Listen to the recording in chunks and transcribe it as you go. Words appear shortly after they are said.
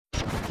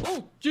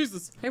Oh,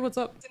 Jesus. Hey, what's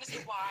up?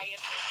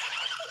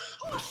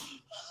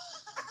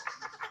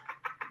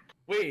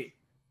 Wait,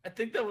 I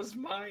think that was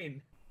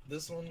mine.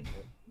 This one.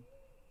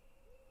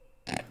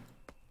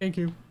 Thank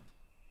you.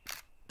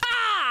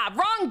 Ah,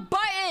 wrong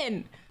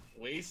button.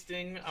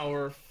 Wasting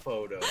our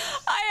photos.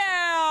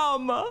 I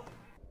am.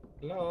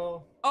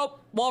 Hello. Oh,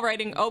 wall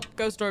writing. Oh,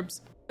 ghost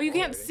orbs. Oh, you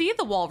can't see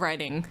the wall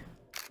writing.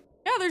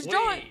 Yeah, there's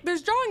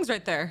drawings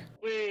right there.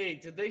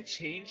 Wait, did they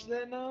change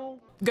that now?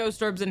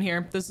 Ghost orbs in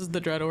here. This is the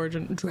Dread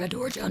Origin. Dread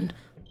Origin.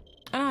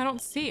 Oh, I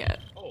don't see it.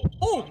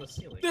 Oh, on the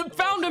ceiling.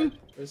 Found him.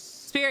 This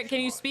Spirit,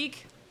 can you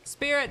speak?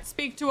 Spirit,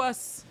 speak to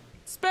us.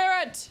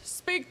 Spirit,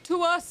 speak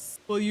to us.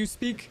 Will you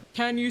speak?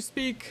 Can you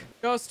speak?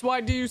 Ghost,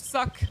 why do you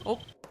suck? Oh.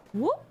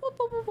 Whoop, whoop,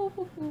 whoop, whoop,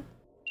 whoop, whoop.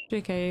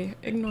 JK,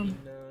 ignore me.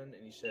 None,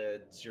 and you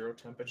said 0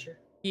 temperature?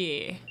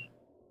 Yeah.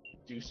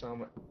 Do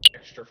some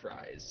extra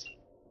fries.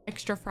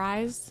 Extra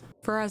fries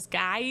for us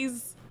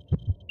guys?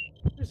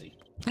 Where is he?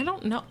 I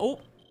don't know.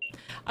 Oh,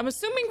 I'm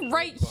assuming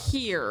right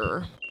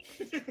here.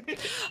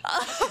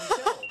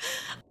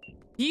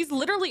 He's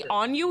literally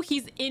on you.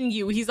 He's in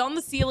you. He's on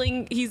the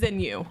ceiling. He's in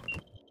you.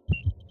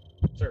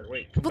 Sir,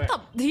 wait. Come What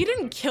back. the? He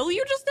didn't kill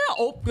you just now?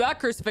 Oh, that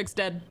crucifix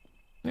dead.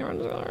 Maybe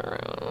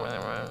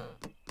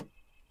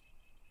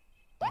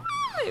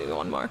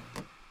one more.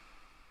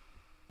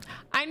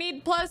 I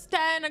need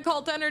 +10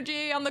 occult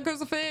energy on the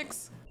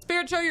crucifix.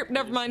 Spirit, show your.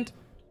 Never mind.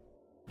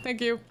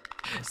 Thank you.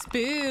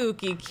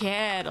 Spooky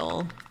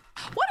kettle.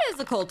 What is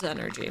occult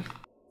energy?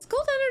 Is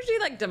occult energy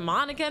like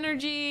demonic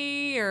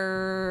energy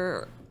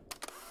or?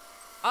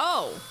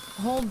 Oh,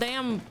 whole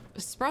damn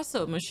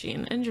espresso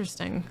machine.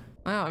 Interesting.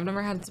 Wow, I've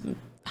never had some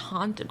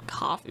haunted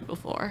coffee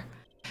before.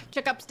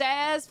 Check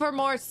upstairs for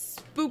more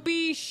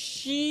spoopy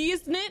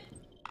shiznit.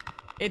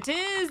 It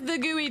is the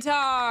gooey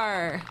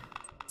tar.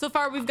 So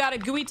far, we've got a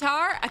gooey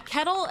tar, a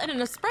kettle, and an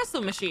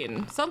espresso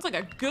machine. Sounds like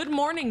a good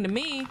morning to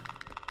me.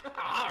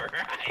 All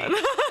right.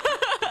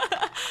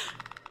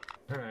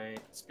 All right.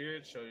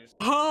 Spirit, show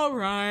yourself. All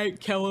right,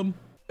 kill him.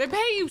 They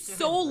pay you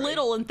so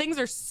little, and things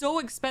are so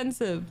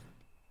expensive.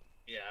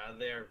 Yeah,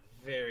 they're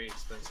very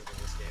expensive in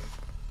this game.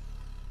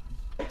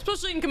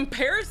 Especially in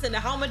comparison to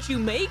how much you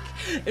make,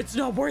 it's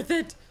not worth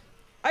it.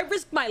 I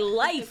risk my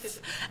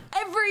life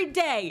every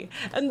day,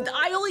 and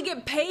I only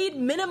get paid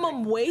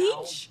minimum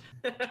wage.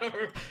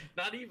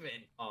 Not even.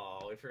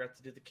 Oh, we forgot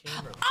to do the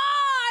camera. Ah,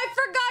 I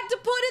forgot to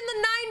put in the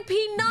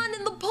 9p nun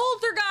in the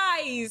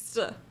poltergeist.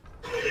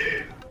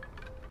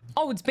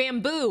 Oh, it's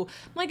bamboo.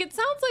 Like, it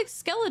sounds like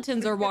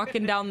skeletons are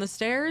walking down the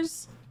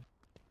stairs.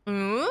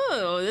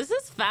 Ooh, this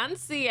is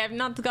fancy. I've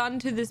not gone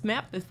to this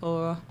map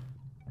before.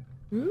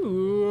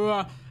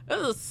 Ooh,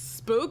 this is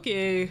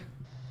spooky.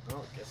 Oh,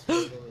 I guess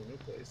we'll go to a new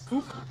place.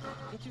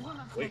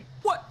 Wait.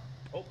 What?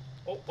 Oh.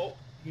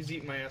 He's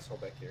eating my asshole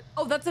back here.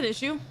 Oh, that's an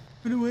issue.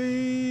 Run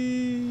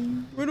away.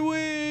 Run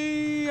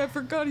away. I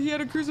forgot he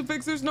had a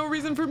crucifix. There's no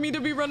reason for me to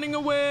be running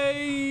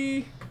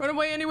away. Run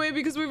away anyway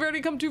because we've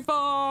already come too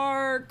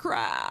far.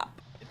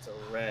 Crap. It's a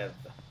rev.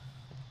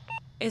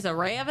 Is a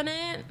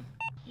revenant?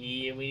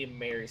 Yeah, we need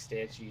Mary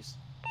statues.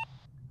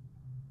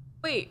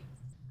 Wait.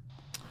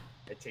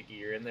 I take it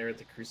you're in there with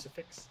the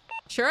crucifix?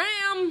 Sure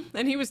am.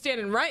 And he was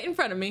standing right in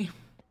front of me.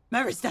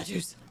 Mary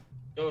statues.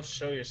 Go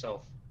show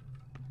yourself.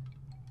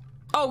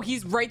 Oh,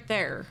 he's right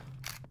there.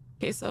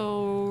 Okay,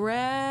 so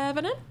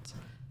Revenant.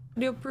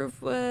 Video proof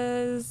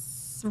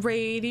was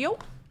radio.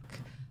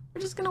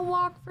 We're just gonna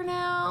walk for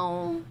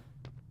now.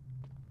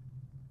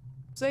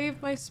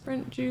 Save my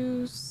sprint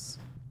juice.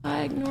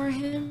 I ignore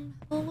him.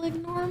 He'll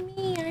ignore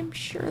me. I'm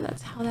sure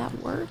that's how that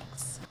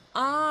works.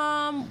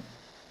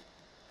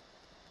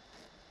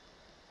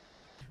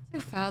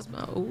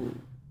 Phasma. Ooh.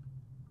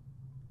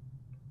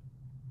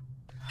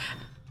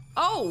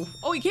 Oh,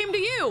 he came to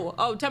you.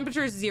 Oh,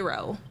 temperature is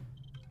 0.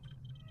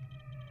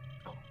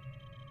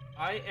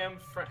 I am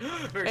friend.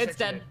 It's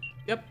dead.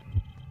 Yep.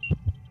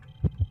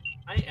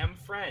 I am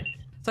friend.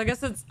 So I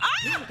guess it's.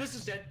 Ah! This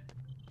is dead.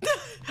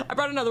 I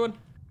brought another one.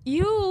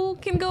 You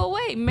can go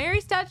away. Mary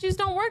statues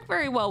don't work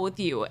very well with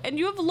you, and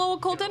you have low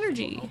occult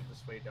energy.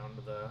 This way down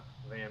to the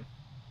van.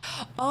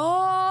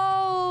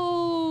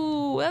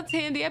 Oh, that's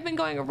handy. I've been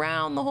going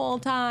around the whole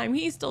time.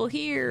 He's still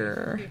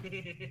here.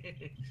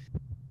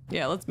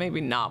 Yeah, let's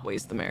maybe not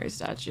waste the Mary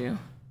statue.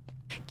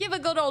 Give a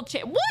good old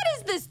chance. What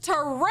is this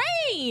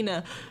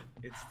terrain?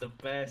 It's the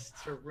best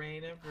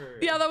terrain ever.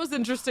 Yeah, that was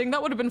interesting.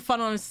 That would have been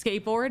fun on a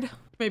skateboard.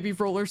 Maybe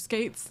roller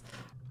skates.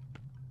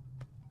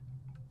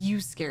 You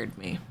scared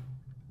me.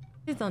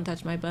 Please don't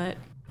touch my butt.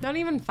 Don't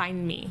even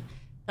find me.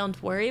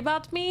 Don't worry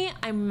about me.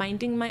 I'm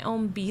minding my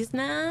own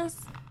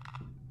business.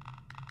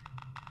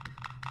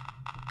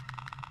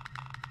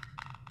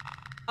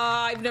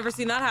 I've never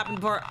seen that happen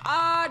before.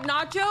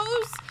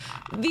 Nachos?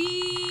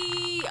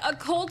 The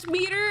occult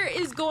meter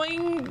is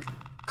going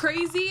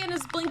crazy and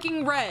is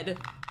blinking red.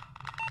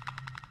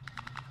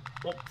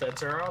 Well,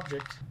 that's our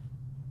object.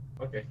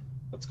 Okay,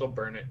 let's go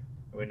burn it.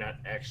 I mean, not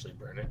actually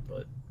burn it,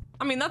 but...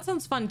 I mean, that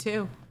sounds fun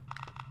too.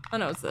 Oh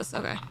no, it's this.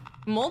 Okay.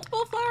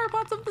 Multiple flower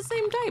pots of the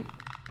same type.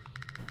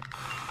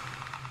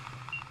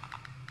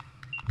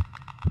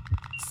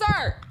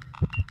 Sir!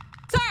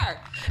 Sir!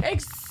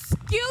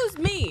 Excuse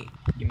me!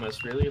 You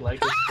must really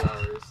like his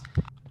flowers.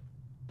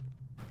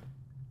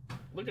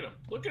 Look at him.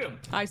 Look at him.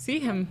 I see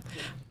him.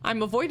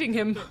 I'm avoiding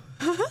him.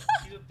 He's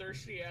a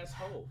thirsty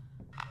asshole.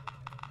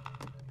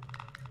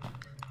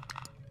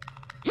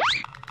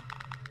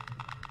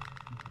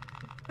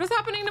 What is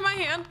happening to my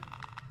hand?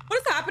 What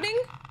is happening?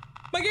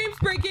 My game's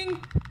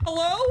breaking.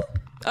 Hello?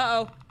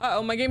 Uh-oh.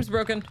 Uh-oh, my game's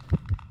broken.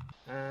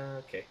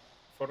 Okay.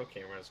 Photo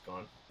camera's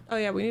gone. Oh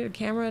yeah, we need a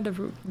camera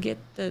to get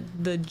the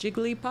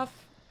jiggly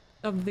puff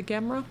of the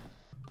camera.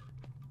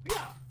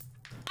 Yeah.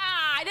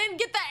 Ah, I didn't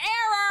get the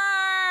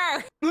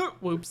error!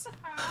 Whoops.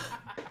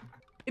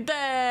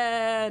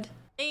 Dead.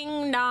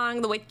 Ding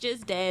dong, the witch is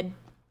dead.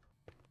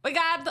 We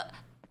got the...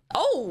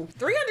 Oh,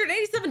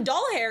 $387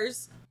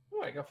 hairs.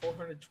 Oh, I got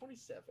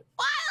 427.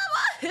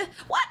 What?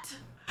 What?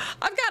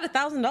 I've got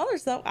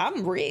 $1,000 though.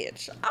 I'm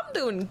rich. I'm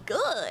doing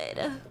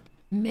good.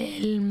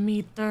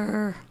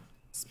 Millimeter.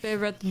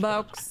 Spirit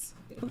box.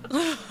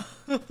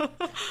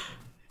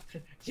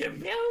 Your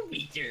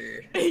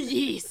millimeter.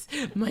 Yes,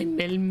 my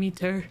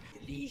millimeter.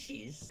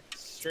 Delicious.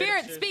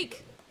 Spirit,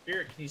 speak.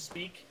 Spirit, can you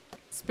speak?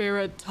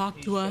 Spirit, talk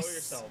Can to you us. show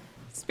yourself?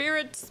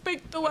 Spirit,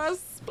 speak to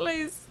us,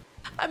 please.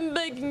 I'm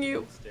begging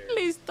you.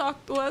 Please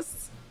talk to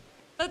us.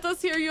 Let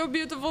us hear your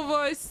beautiful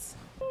voice.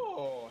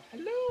 Oh,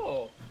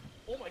 hello.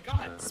 Oh my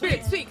god.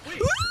 Spirit, speak.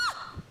 Wait.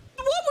 Ah!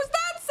 What was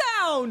that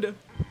sound?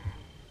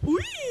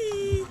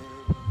 Whee!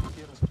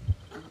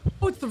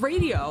 Oh, it's the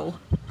radio.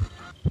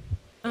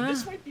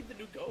 This might be the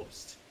new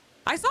ghost.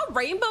 I saw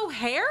rainbow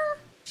hair.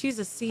 She's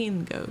a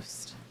scene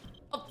ghost.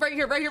 Oh, right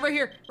here, right here, right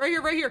here, right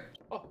here, right here.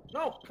 Oh,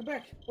 no, come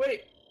back.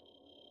 Wait.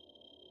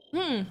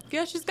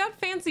 Yeah, she's got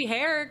fancy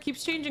hair.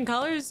 Keeps changing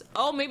colors.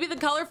 Oh, maybe the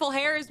colorful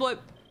hair is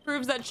what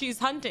proves that she's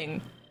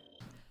hunting.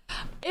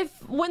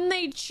 When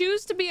they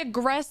choose to be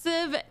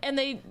aggressive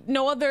and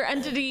no other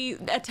entity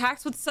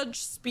attacks with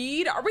such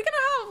speed, are we gonna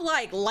have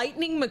like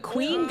Lightning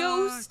McQueen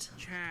ghost?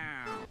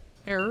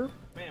 Error.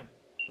 Ma'am.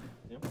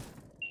 Yep.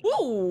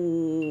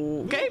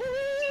 Ooh. Okay.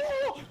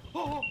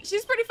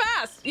 She's pretty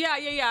fast. Yeah.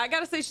 I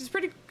gotta say she's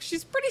pretty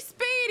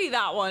speedy,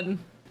 that one.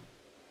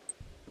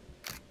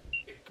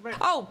 Come back.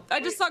 Oh, I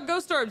just saw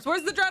ghost orbs.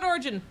 Where's the Dread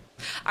Origin?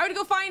 I would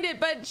go find it,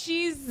 but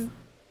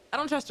I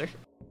don't trust her.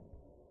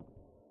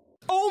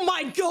 Oh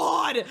my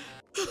god!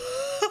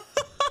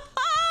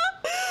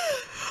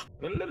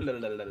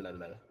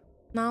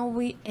 Now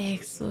we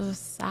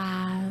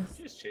exercise.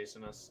 She's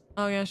chasing us.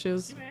 Oh yeah, she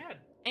was. She's mad.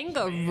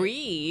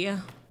 Angry. Ow.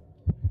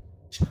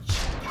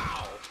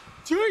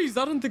 Jeez,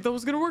 I didn't think that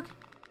was gonna work.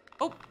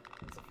 Oh.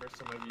 It's the first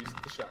time I've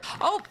used the shot.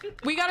 Oh,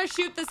 we gotta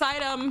shoot this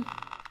item.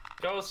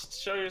 Ghost,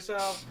 show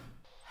yourself.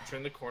 I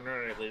turned the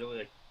corner and I literally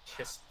like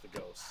kissed the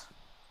ghost.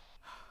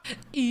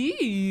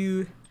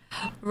 Ew.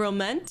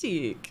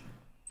 Romantic.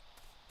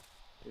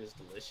 It was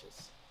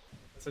delicious.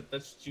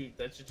 That's what you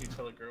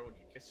tell a girl when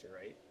you kiss her,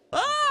 right?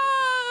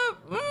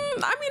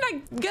 I mean,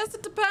 I guess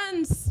it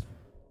depends.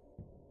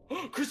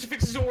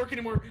 Crucifix don't work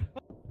anymore.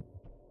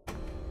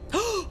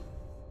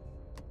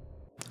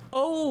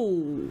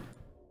 Oh.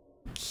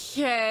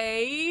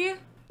 Okay.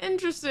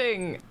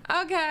 Interesting.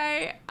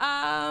 Okay.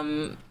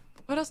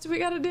 What else do we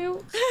gotta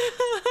do?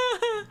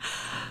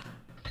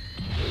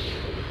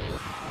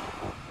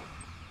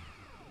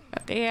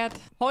 Got that.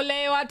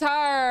 Holy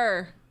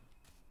water.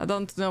 I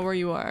don't know where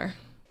you are.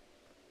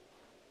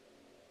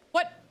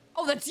 What?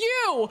 Oh, that's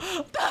you!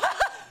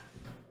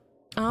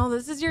 Oh,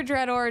 this is your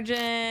Dread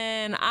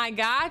Origin. I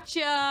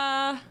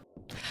gotcha.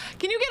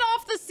 Can you get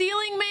off the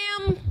ceiling,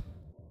 ma'am?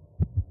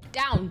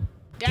 Down.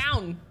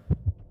 Down.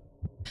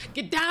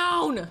 Get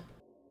down.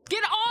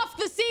 Get off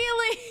the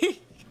ceiling.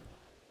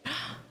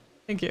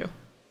 Thank you.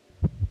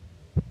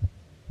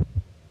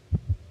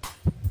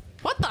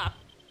 What the?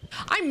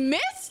 I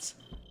missed?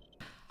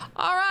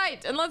 All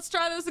right, and let's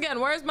try this again.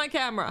 Where's my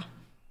camera?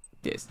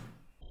 Yes.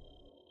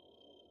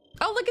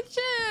 Oh, look at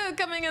you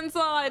coming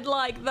inside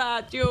like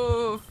that,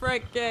 you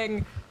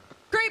freaking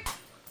creep.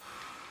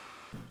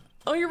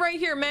 Oh, you're right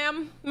here,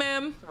 ma'am.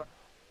 Ma'am.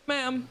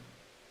 Ma'am.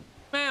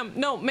 Ma'am.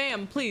 No,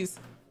 ma'am, please.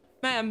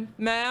 Ma'am.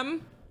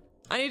 Ma'am.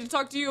 I need to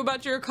talk to you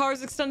about your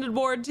car's extended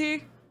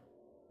warranty.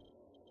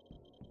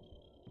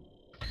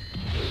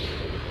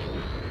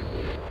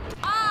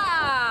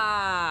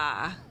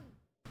 Ah!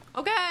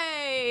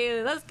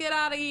 Okay, let's get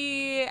out of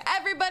here.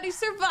 Everybody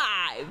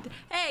survived.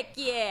 Heck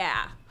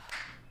yeah.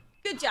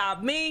 Good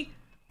job, me.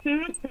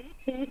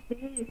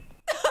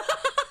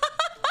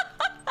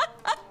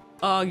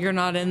 Oh, you're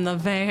not in the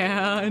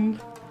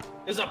van.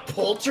 There's a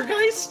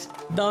poltergeist?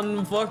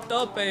 Done fucked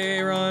up,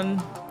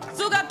 Aaron.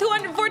 Still got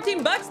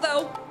 214 bucks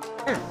though.